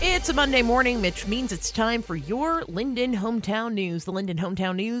It's a Monday morning, which means it's time for your Lynden Hometown News. The Lynden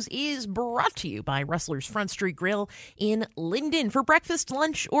Hometown News is brought to you by Rustler's Front Street Grill in Lynden. For breakfast,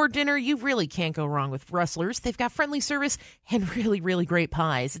 lunch, or dinner, you really can't go wrong with Rustler's. They've got friendly service and really, really great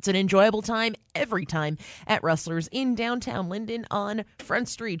pies. It's an enjoyable time every time at Rustler's in downtown Lynden on Front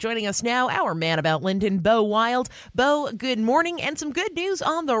Street. Joining us now, our man about Lynden, Bo Wilde. Bo, good morning, and some good news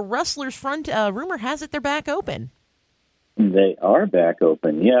on the Rustler's front. Rumor has it they're back open. They are back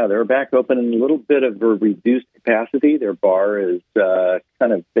open. Yeah, they're back open in a little bit of a reduced capacity. Their bar is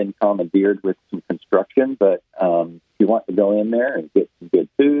kind of been commandeered with some construction, but if you want to go in there and get some good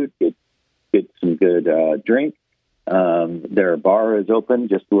food, get some good drink, their bar is open,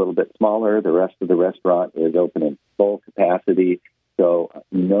 just a little bit smaller. The rest of the restaurant is open in full capacity, so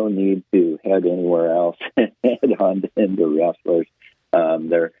no need to head anywhere else. Head on into Rustlers.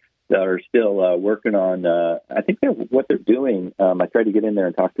 They're still working on, I think what they're doing, I tried to get in there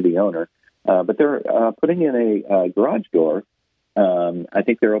and talk to the owner, but they're putting in a garage door. I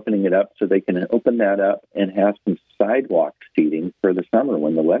think they're opening it up so they can open that up and have some sidewalk seating for the summer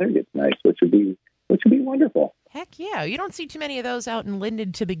when the weather gets nice, which would be wonderful. Heck yeah. You don't see too many of those out in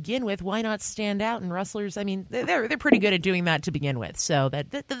Lynden to begin with. Why not stand out in Rustlers? I mean, they're pretty good at doing that to begin with. So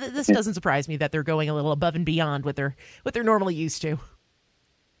this doesn't surprise me that they're going a little above and beyond what they're normally used to.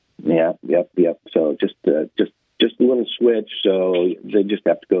 Yeah, yep. So just a little switch. So they just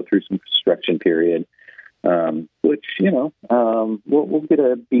have to go through some construction period, which we'll get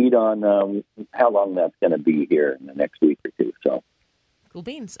a beat on how long that's going to be here in the next week or two. So. Cool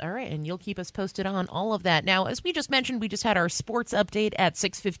beans. All right, and you'll keep us posted on all of that. Now, as we just mentioned, we just had our sports update at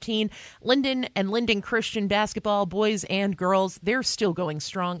 6:15. Lynden and Lynden Christian basketball, boys and girls, they're still going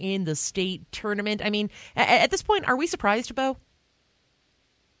strong in the state tournament. I mean, at this point, are we surprised, Bo?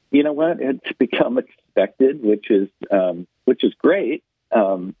 You know what? It's become expected, which is great,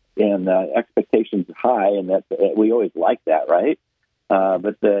 and expectations are high, and that we always like that, right?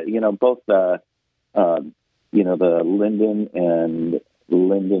 But both the Lynden and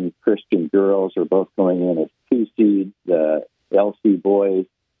Lynden Christian girls are both going in as 2 seeds. The LC boys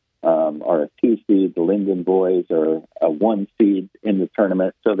are a 2 seed. The Lynden boys are a 1 seed in the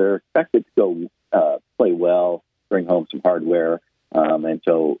tournament, so they're expected to go play well, bring home some hardware. And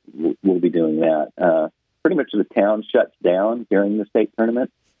so we'll be doing that. Pretty much the town shuts down during the state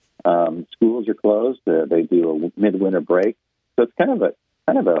tournament. Schools are closed. They do a midwinter break. So it's kind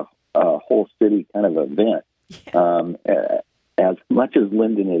of a whole city kind of event. Yeah. As much as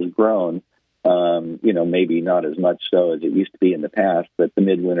Lynden has grown, maybe not as much so as it used to be in the past, but the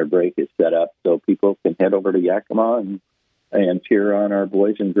midwinter break is set up so people can head over to Yakima and cheer on our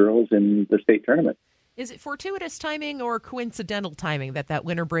boys and girls in the state tournament. Is it fortuitous timing or coincidental timing that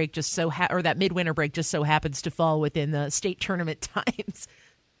winter break just or that midwinter break just so happens to fall within the state tournament times?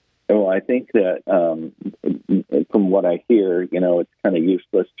 Well, I think that from what I hear, it's kind of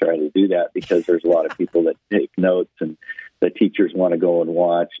useless trying to do that because there's a lot of people that take notes and the teachers want to go and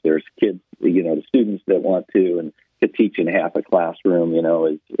watch. There's kids, the students that want to, and to teach in half a classroom,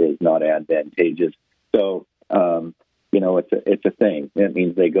 is not advantageous. So, it's a thing. That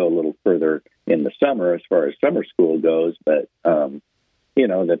means they go a little further in the summer as far as summer school goes, but,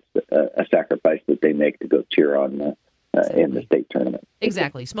 that's a sacrifice that they make to go cheer on in the state tournament.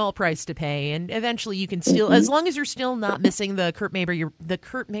 Exactly. Small price to pay. And eventually you can still, as long as you're still not missing the Kurt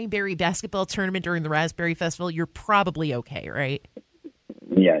Mayberry basketball tournament during the Raspberry Festival, you're probably okay, right?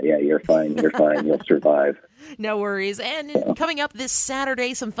 Yeah, you're fine. You'll survive. No worries. And coming up this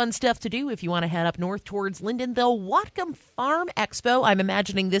Saturday, some fun stuff to do if you want to head up north towards Lynden, the Whatcom Farm Expo. I'm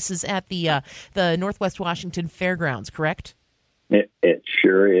imagining this is at the Northwest Washington Fairgrounds, correct? It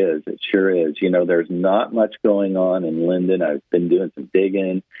sure is. It sure is. There's not much going on in Lynden. I've been doing some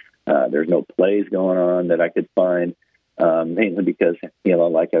digging. There's no plays going on that I could find, mainly because,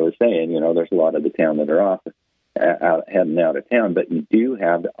 like I was saying, there's a lot of the town that are heading out of town. But you do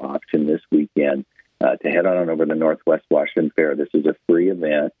have the option this weekend to head on over to the Northwest Washington Fair. This is a free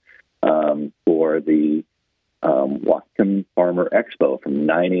event for the Whatcom Farmer Expo from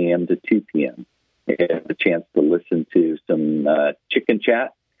 9 a.m. to 2 p.m. You have a chance to listen to some chicken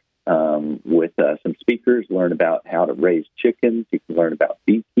chat with some speakers, learn about how to raise chickens. You can learn about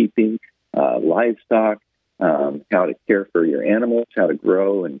beekeeping, livestock, how to care for your animals, how to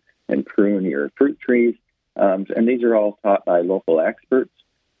grow and prune your fruit trees. And these are all taught by local experts,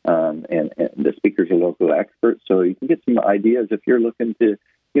 and the speakers are local experts. So you can get some ideas if you're looking to,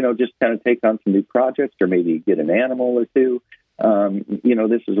 just kind of take on some new projects or maybe get an animal or two.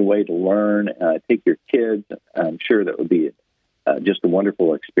 This is a way to learn, take your kids. I'm sure that would be just a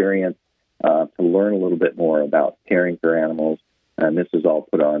wonderful experience to learn a little bit more about caring for animals And this is all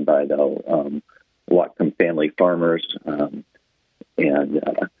put on by the Whatcom family farmers, and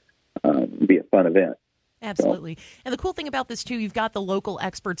be a fun event. Absolutely. And the cool thing about this, too, you've got the local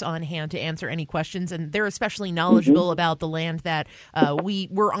experts on hand to answer any questions, and they're especially knowledgeable about the land that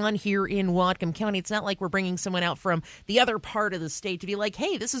we're on here in Whatcom County. It's not like we're bringing someone out from the other part of the state to be like,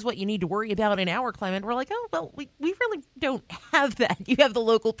 hey, this is what you need to worry about in our climate. We're like, oh, well, we really don't have that. You have the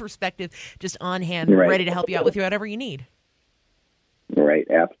local perspective just on hand, ready to help you out with whatever you need. Right,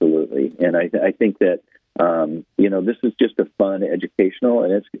 absolutely. And I think that, this is just a fun educational,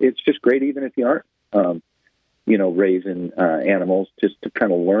 and it's just great even if you aren't raising animals, just to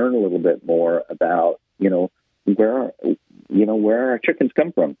kind of learn a little bit more about, where our chickens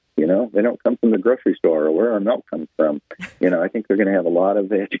come from. They don't come from the grocery store, or where our milk comes from. I think they're going to have a lot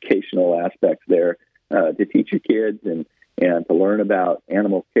of educational aspects there to teach your kids and to learn about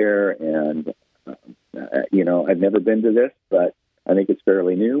animal care. And, I've never been to this, but I think it's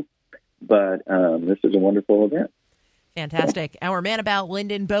fairly new. But this is a wonderful event. Fantastic. Our man about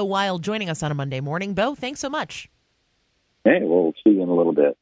Lynden, Bo Wilde, joining us on a Monday morning. Bo, thanks so much. Hey, we'll see you in a little bit.